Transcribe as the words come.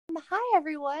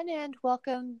everyone, and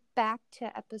welcome back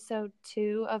to episode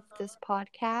 2 of this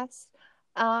podcast.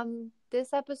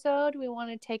 This episode, we want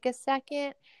to take a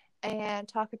second and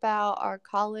talk about our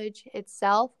college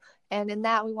itself. And in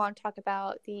that, we want to talk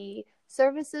about the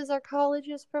services our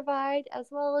colleges provide, as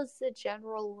well as the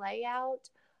general layout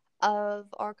of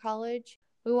our college.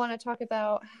 We want to talk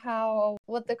about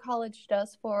what the college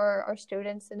does for our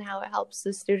students and how it helps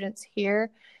the students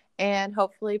here, and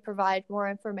hopefully provide more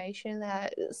information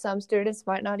that some students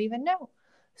might not even know.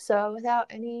 So without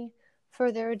any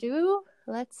further ado,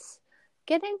 let's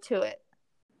get into it.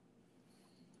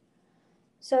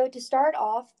 So to start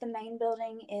off, the main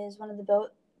building is one of the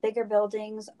bigger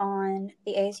buildings on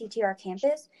the ASUTR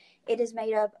campus. It is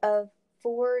made up of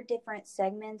 4 different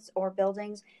segments or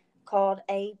buildings called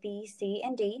A, B, C,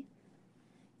 and D.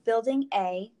 Building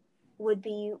A would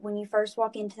be when you first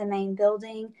walk into the main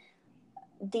building,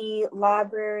 the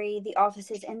library, the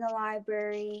offices in the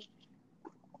library,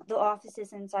 the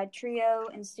offices inside Trio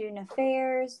and Student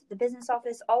Affairs, the business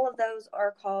office, all of those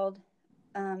are called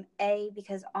A,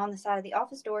 because on the side of the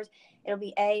office doors, it'll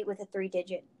be A with a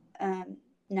 3-digit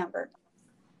number.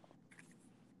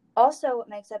 Also, what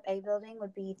makes up A building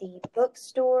would be the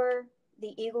bookstore,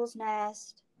 the Eagle's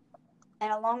Nest,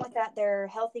 and along with that, there are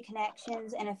Healthy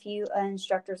Connections and a few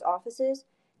instructors' offices.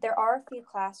 There are a few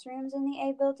classrooms in the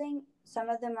A building. Some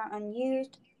of them are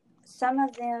unused. Some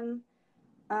of them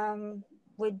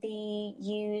would be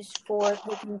used for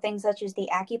taking things such as the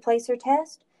AccuPlacer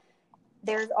test.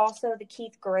 There's also the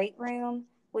Keith Great Room,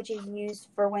 which is used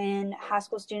for when high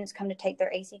school students come to take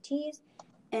their ACTs.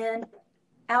 And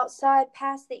outside,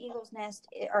 past the Eagle's Nest,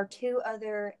 are 2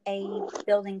 other A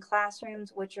building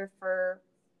classrooms, which are for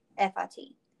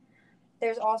FIT.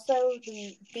 There's also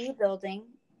the B building,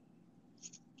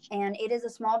 and it is a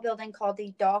small building called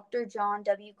the Dr. John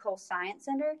W. Cole Science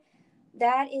Center.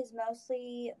 That is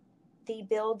mostly the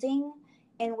building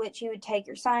in which you would take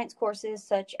your science courses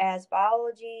such as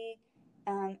biology,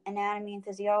 anatomy and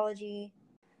physiology.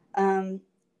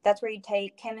 That's where you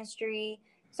take chemistry,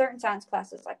 certain science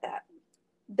classes like that.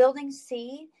 Building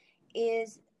C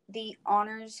is the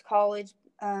honors college,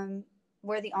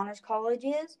 where the honors college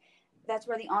is. That's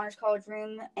where the honors college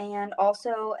room, and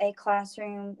also a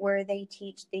classroom where they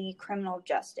teach the criminal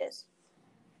justice.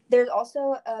 There's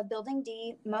also a building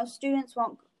D. Most students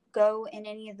won't go in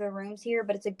any of the rooms here,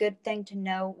 but it's a good thing to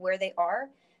know where they are,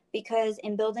 because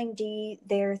in building D,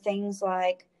 there are things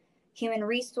like human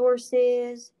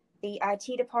resources, the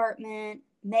IT department,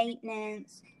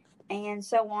 maintenance, and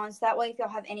so on. So that way, if y'all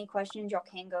have any questions, y'all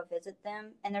can go visit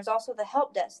them. And there's also the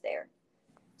help desk there.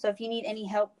 So if you need any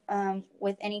help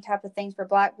with any type of things for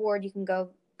Blackboard, you can go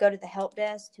to the help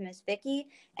desk to Miss Vicky,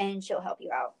 and she'll help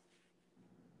you out.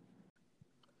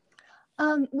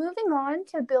 Moving on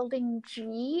to building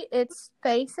G, it's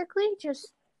basically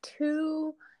just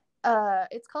 2,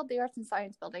 it's called the Arts and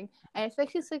Science Building, and it's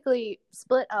basically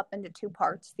split up into 2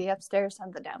 parts, the upstairs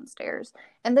and the downstairs.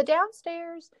 And the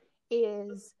downstairs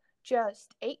is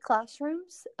just 8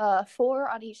 classrooms, 4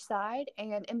 on each side,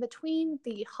 and in between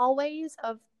the hallways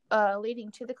of leading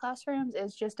to the classrooms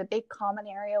is just a big common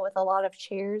area with a lot of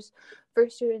chairs for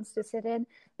students to sit in.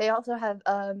 They also have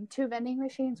 2 vending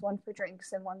machines, one for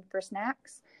drinks and one for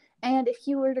snacks. And if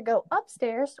you were to go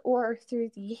upstairs or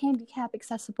through the handicap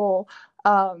accessible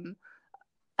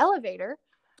elevator,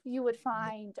 you would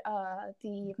find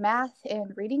the math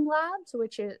and reading labs,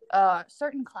 which is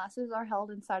certain classes are held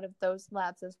inside of those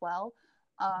labs as well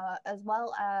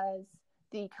as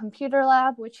the computer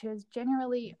lab, which is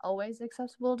generally always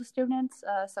accessible to students.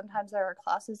 Sometimes there are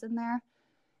classes in there.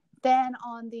 Then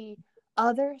on the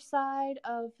other side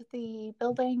of the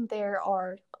building, there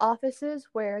are offices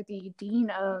where the dean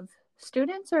of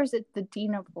students, or is it the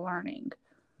dean of learning?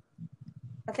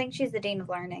 I think she's the dean of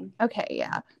learning. Okay,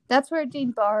 yeah. That's where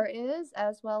Dean Barr is,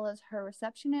 as well as her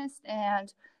receptionist,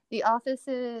 and the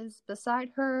offices beside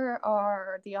her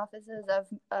are the offices of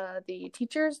the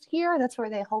teachers here. That's where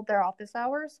they hold their office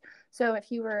hours. So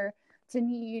if you were to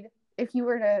need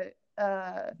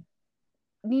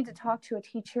to talk to a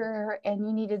teacher and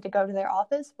you needed to go to their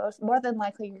office, more than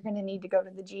likely you're going to need to go to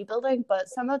the G building, but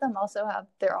some of them also have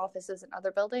their offices in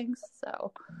other buildings.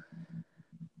 So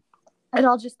it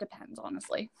all just depends,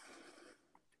 honestly.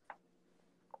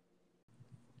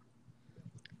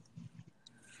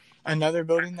 Another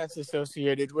building that's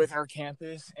associated with our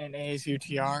campus and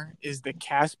ASUTR is the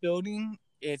CAS building.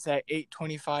 It's at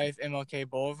 825 MLK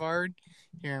Boulevard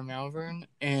here in Malvern,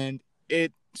 and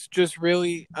it's just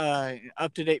really an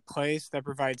up-to-date place that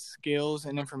provides skills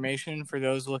and information for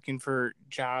those looking for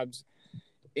jobs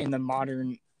in the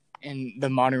modern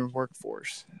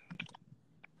workforce.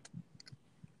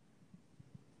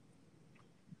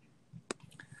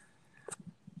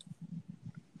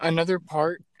 Another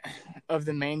part of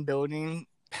the main building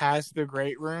past the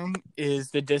great room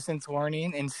is the distance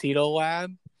learning and CETL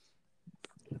lab.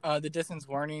 The distance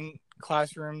learning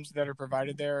classrooms that are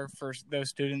provided there for those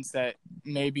students that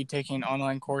may be taking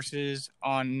online courses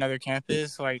on another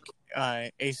campus like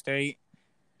A-State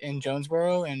in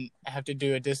Jonesboro and have to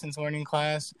do a distance learning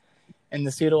class. And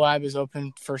the CETL lab is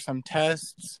open for some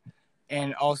tests,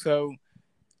 and also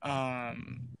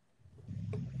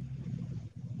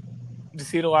the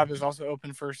CETL lab is also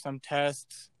open for some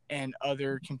tests and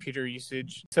other computer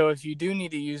usage. So if you do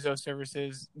need to use those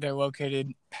services, they're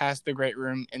located past the great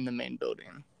room in the main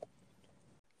building.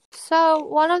 So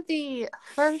one of the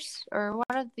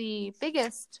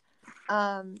biggest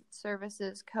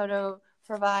services Kodo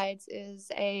provides is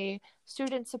a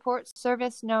student support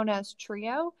service known as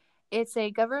TRIO. It's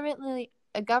a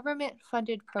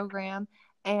government-funded program,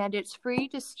 and it's free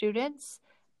to students,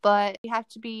 but you have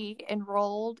to be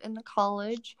enrolled in the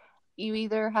college. You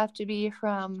either have to be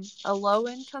from a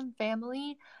low-income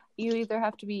family, you either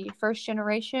have to be first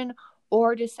generation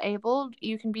or disabled.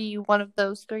 You can be one of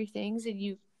those three things, and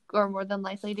you are more than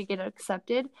likely to get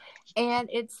accepted. And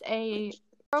it's a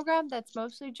program that's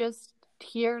mostly just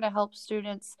here to help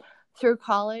students through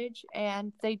college,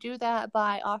 and they do that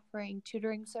by offering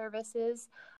tutoring services.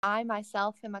 I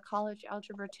myself am a college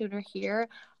algebra tutor here.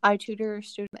 I tutor a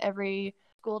student every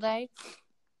school day,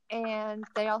 and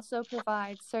they also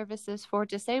provide services for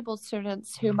disabled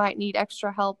students who might need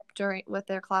extra help with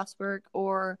their classwork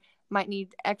or might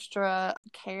need extra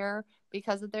care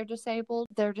because of their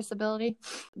disability.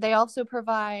 They also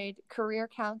provide career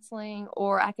counseling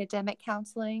or academic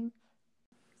counseling.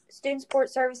 Student support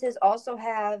services also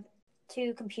have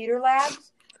 2 computer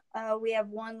labs. We have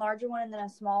one larger one and then a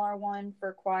smaller one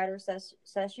for quieter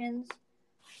sessions.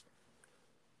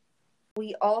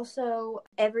 We also,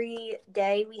 every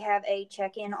day, we have a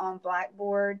check-in on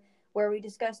Blackboard where we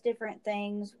discuss different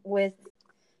things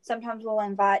sometimes we'll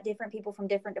invite different people from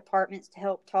different departments to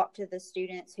help talk to the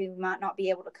students who might not be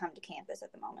able to come to campus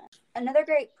at the moment. Another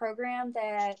great program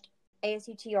that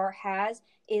ASUTR has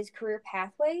is Career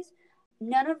Pathways.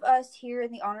 None of us here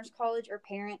in the Honors College are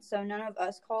parents, so none of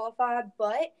us qualify,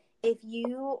 but if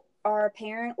you are a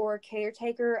parent or a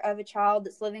caretaker of a child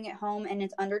that's living at home and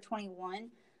is under 21,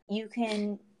 you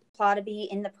can apply to be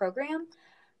in the program.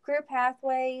 Career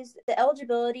Pathways, the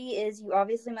eligibility is you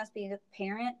obviously must be a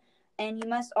parent, and you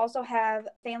must also have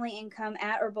family income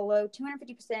at or below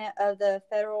 250% of the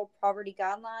federal poverty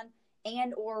guideline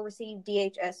and or receive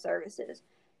DHS services.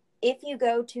 If you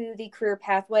go to the Career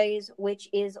Pathways, which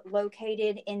is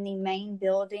located in the main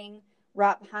building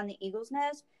right behind the Eagle's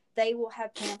Nest, they will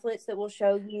have pamphlets that will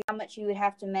show you how much you would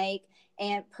have to make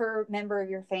and per member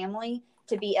of your family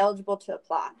to be eligible to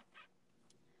apply.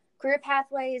 Career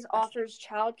Pathways offers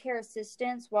childcare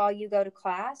assistance while you go to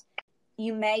class.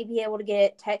 You may be able to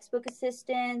get textbook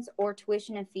assistance or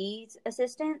tuition and fees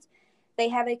assistance. They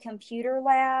have a computer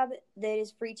lab that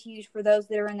is free to use for those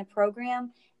that are in the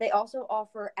program. They also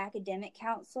offer academic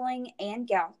counseling and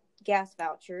gas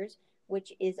vouchers,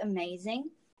 which is amazing.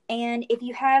 And if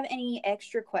you have any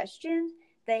extra questions,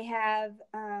 they have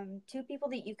 2 people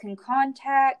that you can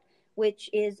contact, which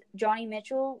is Johnny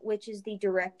Mitchell, which is the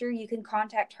director. You can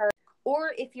contact her.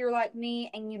 Or if you're like me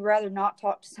and you'd rather not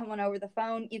talk to someone over the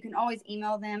phone, you can always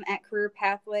email them at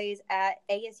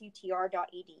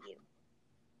careerpathways@asutr.edu.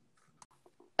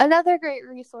 Another great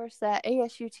resource that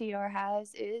ASUTR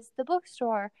has is the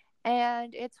bookstore,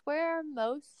 and it's where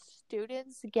most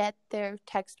students get their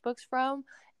textbooks from.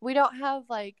 We don't have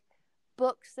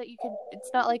books that it's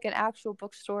not like an actual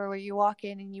bookstore where you walk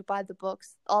in and you buy the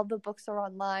books. All the books are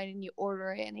online and you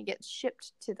order it and it gets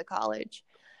shipped to the college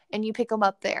and you pick them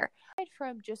up there. Aside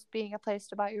from just being a place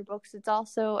to buy your books, it's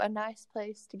also a nice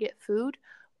place to get food.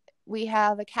 We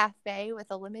have a cafe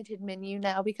with a limited menu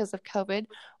now because of COVID,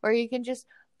 where you can just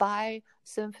buy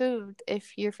some food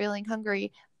if you're feeling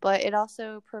hungry. But they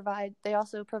also provide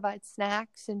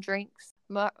snacks and drinks.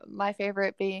 My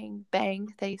favorite being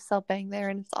Bang. They sell Bang there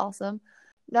and it's awesome.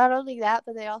 Not only that,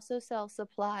 but they also sell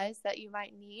supplies that you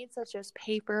might need, such as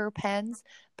paper, pens,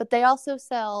 but they also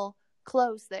sell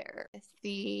clothes there with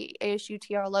the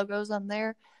ASUTR logos on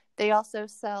there. They also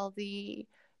sell the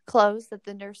clothes that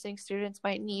the nursing students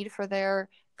might need for their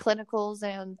clinicals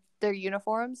and their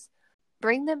uniforms.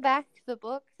 Bring them back the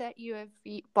book that you have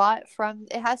bought from.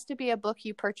 It has to be a book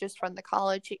you purchased from the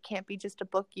college. It can't be just a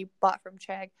book you bought from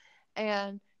Chegg.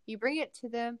 And you bring it to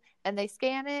them and they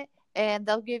scan it and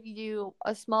they'll give you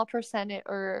a smaller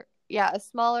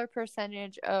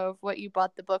percentage of what you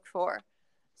bought the book for.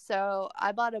 So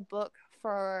I bought a book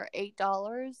for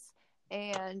 $8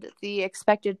 and the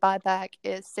expected buyback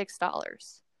is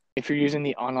 $6. If you're using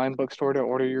the online bookstore to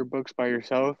order your books by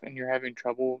yourself and you're having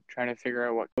trouble trying to figure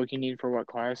out what book you need for what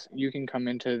class, you can come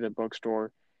into the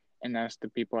bookstore and ask the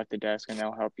people at the desk, and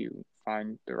they'll help you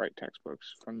find the right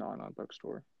textbooks from the online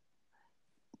bookstore.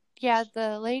 Yeah,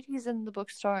 the ladies in the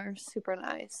bookstore are super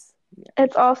nice.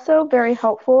 It's also very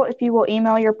helpful if you will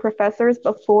email your professors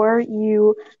before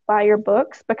you buy your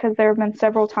books, because there have been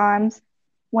several times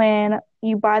when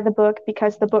you buy the book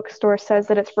because the bookstore says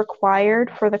that it's required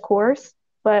for the course,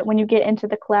 but when you get into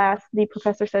the class, the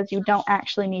professor says you don't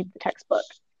actually need the textbook.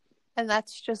 And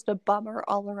that's just a bummer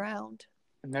all around.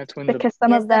 And that's when because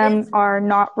some of them are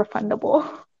not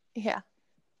refundable. Yeah.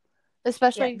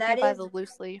 Especially if you buy the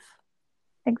loose leaf.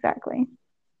 Exactly.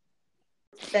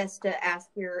 It's best to ask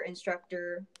your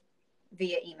instructor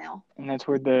via email. And that's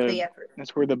where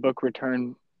the book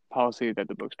return policy that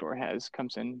the bookstore has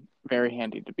comes in very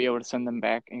handy, to be able to send them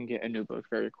back and get a new book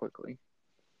very quickly.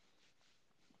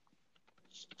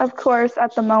 Of course,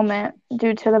 at the moment,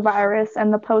 due to the virus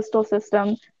and the postal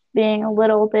system being a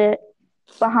little bit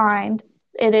behind,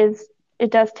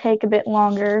 it does take a bit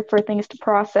longer for things to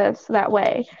process that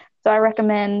way. So I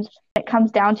recommend, it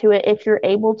comes down to it, if you're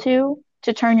able to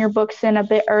turn your books in a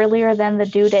bit earlier than the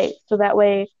due date, so that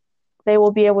way they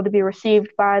will be able to be received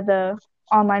by the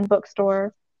online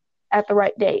bookstore at the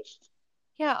right date.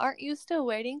 Yeah, aren't you still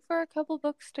waiting for a couple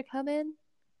books to come in?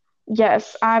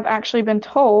 Yes, I've actually been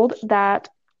told that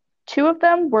 2 of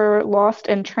them were lost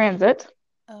in transit.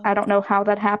 Oh. I don't know how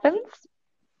that happens,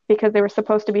 because they were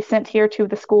supposed to be sent here to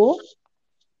the school,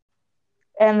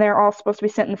 and they're all supposed to be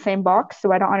sent in the same box,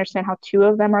 so I don't understand how 2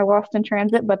 of them are lost in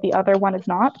transit, but the other one is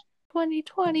not.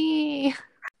 2020!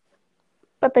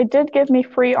 But they did give me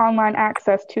free online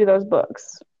access to those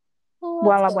books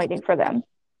while I'm waiting for them.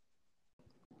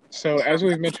 So, as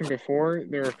we've mentioned before,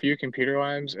 there are a few computer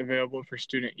labs available for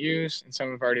student use, and some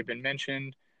have already been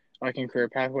mentioned, like in Career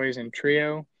Pathways and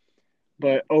TRIO.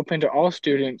 But open to all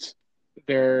students,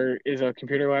 there is a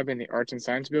computer lab in the Arts and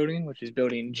Science building, which is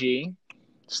Building G.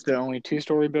 It's the only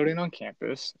 2-story building on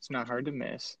campus. It's not hard to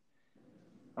miss.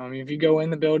 If you go in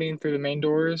the building through the main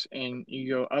doors and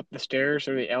you go up the stairs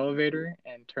or the elevator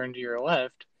and turn to your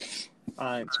left,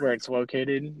 it's where it's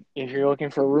located. If you're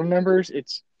looking for room numbers,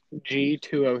 it's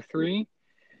G203,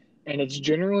 and it's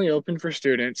generally open for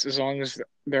students as long as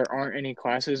there aren't any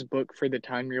classes booked for the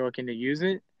time you're looking to use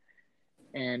it.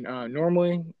 And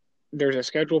normally there's a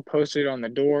schedule posted on the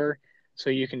door,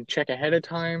 so you can check ahead of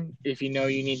time. If you know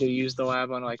you need to use the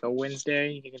lab on like a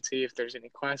Wednesday, you can see if there's any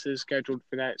classes scheduled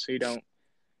for that, so you don't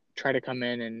try to come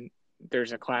in and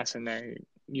there's a class in there,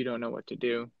 you don't know what to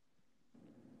do.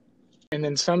 And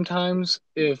then sometimes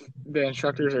if the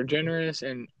instructors are generous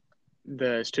and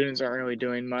the students aren't really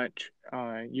doing much,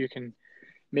 you can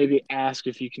maybe ask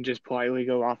if you can just politely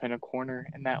go off in a corner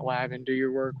in that lab and do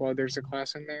your work while there's a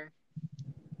class in there.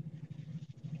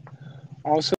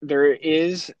 Also, there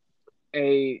is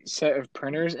a set of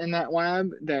printers in that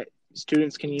lab that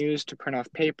students can use to print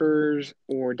off papers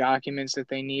or documents that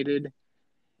they needed.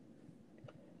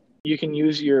 You can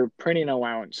use your printing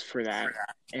allowance for that.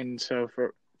 And so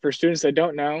for students that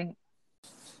don't know,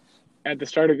 at the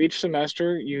start of each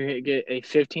semester, you get a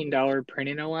 $15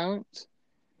 printing allowance.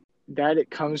 That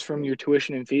it comes from your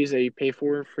tuition and fees that you pay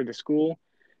for the school.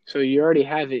 So you already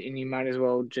have it, and you might as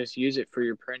well just use it for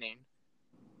your printing.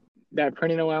 That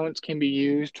printing allowance can be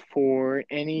used for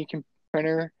any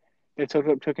printer that's hooked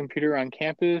up to a computer on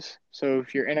campus. So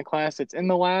if you're in a class that's in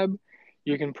the lab,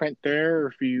 you can print there, or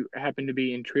if you happen to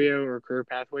be in TRIO or Career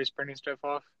Pathways printing stuff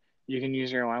off, you can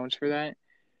use your allowance for that.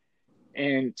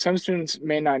 And some students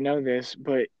may not know this,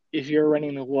 but if you're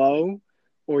running low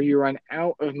or you run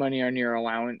out of money on your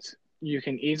allowance, you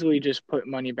can easily just put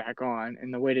money back on.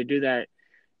 And the way to do that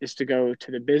is to go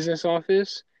to the business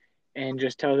office and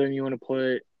just tell them you want to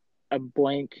put a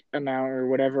blank amount or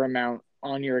whatever amount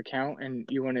on your account and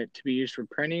you want it to be used for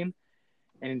printing.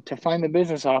 And to find the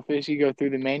business office, you go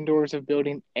through the main doors of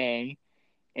Building A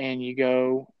and you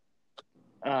go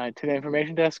to the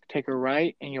information desk, take a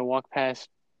right, and you'll walk past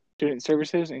Student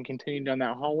Services and continue down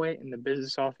that hallway, and the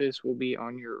business office will be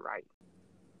on your right.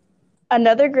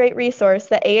 Another great resource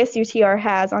that ASUTR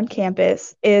has on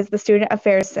campus is the Student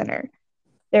Affairs Center.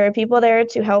 There are people there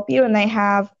to help you, and they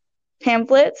have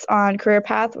pamphlets on Career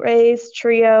Pathways,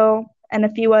 TRIO, and a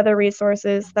few other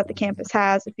resources that the campus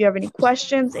has if you have any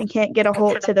questions and can't get a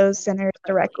hold to those centers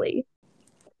directly.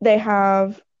 They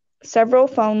have several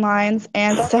phone lines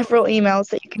and several emails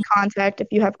that you can contact if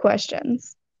you have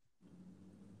questions.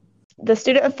 The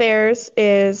Student Affairs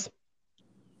is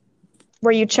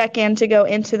where you check in to go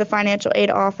into the financial aid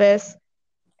office,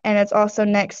 and it's also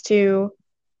next to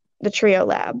the TRIO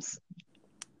labs.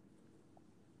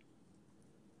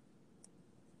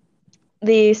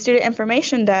 The student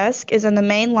information desk is in the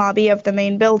main lobby of the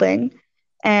main building,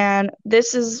 and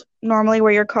this is normally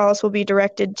where your calls will be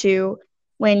directed to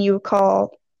when you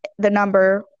call the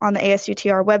number on the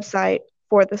ASUTR website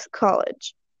for this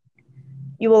college.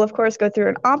 You will, of course, go through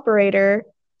an operator.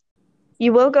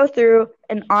 You will go through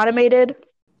an automated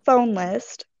phone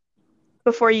list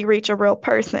before you reach a real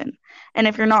person. And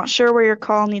if you're not sure where your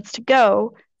call needs to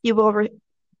go, you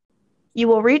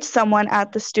will reach someone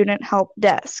at the student help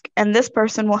desk, and this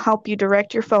person will help you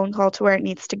direct your phone call to where it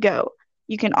needs to go.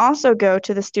 You can also go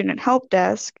to the student help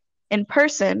desk in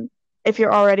person if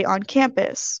you're already on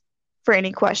campus for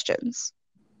any questions.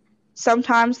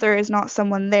 Sometimes there is not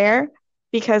someone there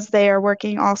because they are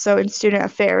working also in student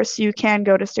affairs, so you can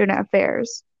go to student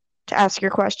affairs to ask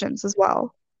your questions as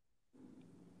well.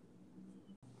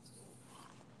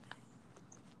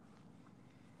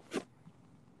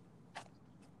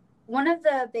 One of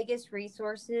the biggest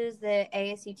resources that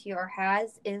ASUTR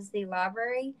has is the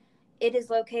library. It is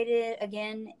located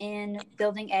again in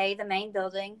Building A, the main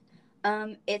building.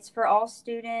 It's for all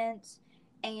students,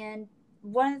 and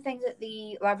one of the things that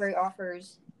the library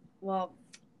offers, well,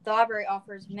 the library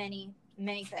offers many,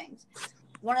 many things.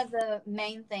 One of the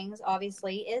main things,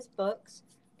 obviously, is books.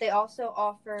 They also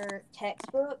offer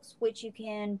textbooks, which you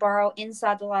can borrow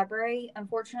inside the library.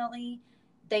 Unfortunately,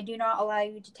 they do not allow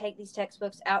you to take these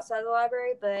textbooks outside the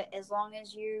library, but as long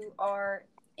as you are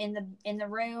in the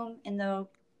room, in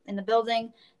the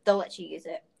building, they'll let you use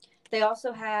it. They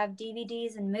also have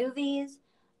DVDs and movies.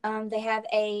 They have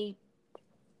a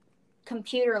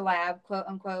computer lab, quote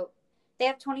unquote. They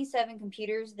have 27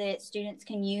 computers that students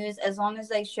can use as long as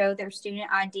they show their student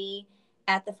ID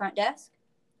at the front desk.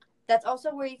 That's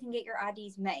also where you can get your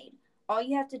IDs made. All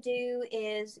you have to do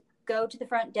is go to the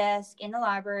front desk in the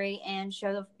library and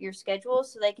show your schedule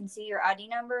so they can see your ID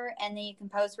number, and then you can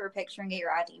pose for a picture and get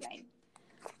your ID made.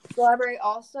 The library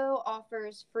also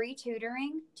offers free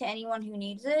tutoring to anyone who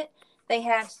needs it. They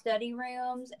have study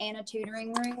rooms and a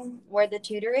tutoring room where the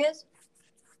tutor is.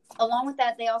 Along with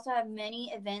that, they also have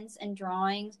many events and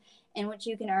drawings in which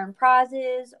you can earn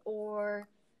prizes or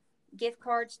gift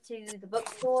cards to the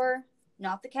bookstore,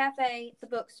 not the cafe, the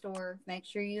bookstore. Make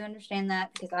sure you understand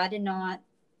that, because I did not,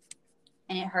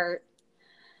 and it hurt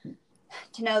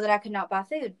to know that I could not buy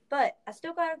food. But I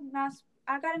still got a nice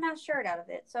shirt out of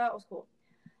it, so that was cool.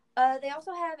 They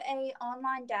also have a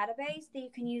online database that you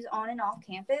can use on and off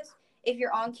campus. If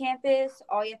you're on campus,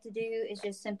 all you have to do is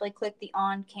just simply click the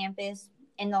on campus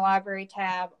in the library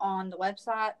tab on the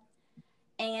website.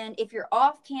 And if you're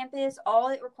off campus, all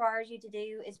it requires you to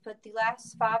do is put the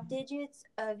last 5 digits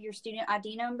of your student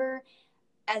ID number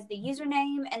as the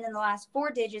username, and then the last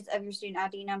 4 digits of your student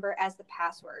ID number as the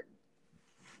password.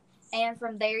 And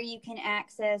from there, you can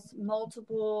access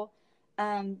multiple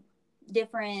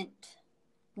different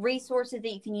resources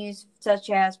that you can use, such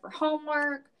as for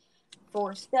homework,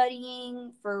 for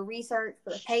studying, for research,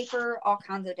 for a paper, all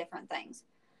kinds of different things.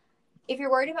 If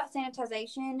you're worried about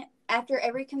sanitization, after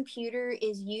every computer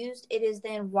is used, it is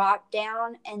then wiped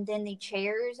down, and then the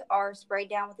chairs are sprayed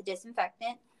down with a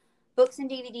disinfectant. Books and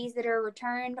DVDs that are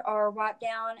returned are wiped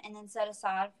down and then set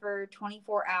aside for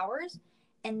 24 hours.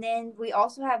 And then we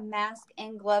also have masks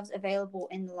and gloves available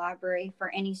in the library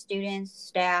for any students,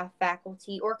 staff,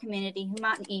 faculty, or community who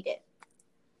might need it.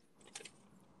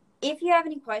 If you have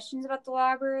any questions about the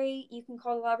library, you can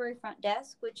call the library front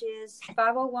desk, which is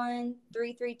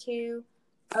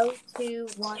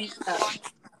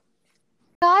 501-332-0210.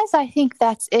 Guys, I think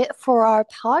that's it for our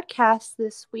podcast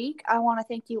this week. I want to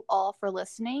thank you all for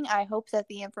listening. I hope that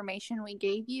the information we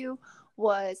gave you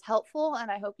was helpful, and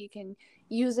I hope you can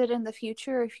use it in the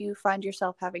future if you find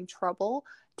yourself having trouble.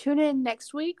 Tune in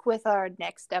next week with our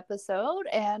next episode,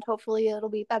 and hopefully it'll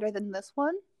be better than this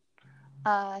one.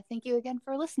 Thank you again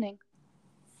for listening.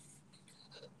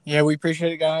 Yeah, we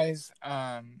appreciate it, guys.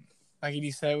 Like Edie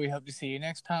said, we hope to see you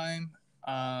next time.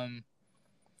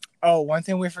 One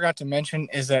thing we forgot to mention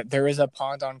is that there is a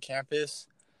pond on campus,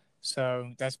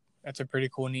 so that's a pretty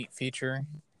cool, neat feature.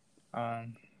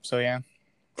 So yeah.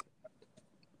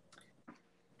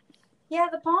 Yeah,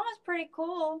 the pond is pretty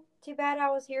cool. Too bad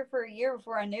I was here for a year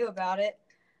before I knew about it.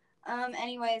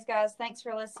 Anyways, guys, thanks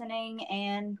for listening,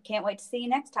 and can't wait to see you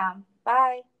next time.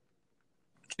 Bye.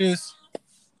 Cheers.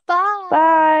 Bye.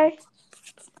 Bye.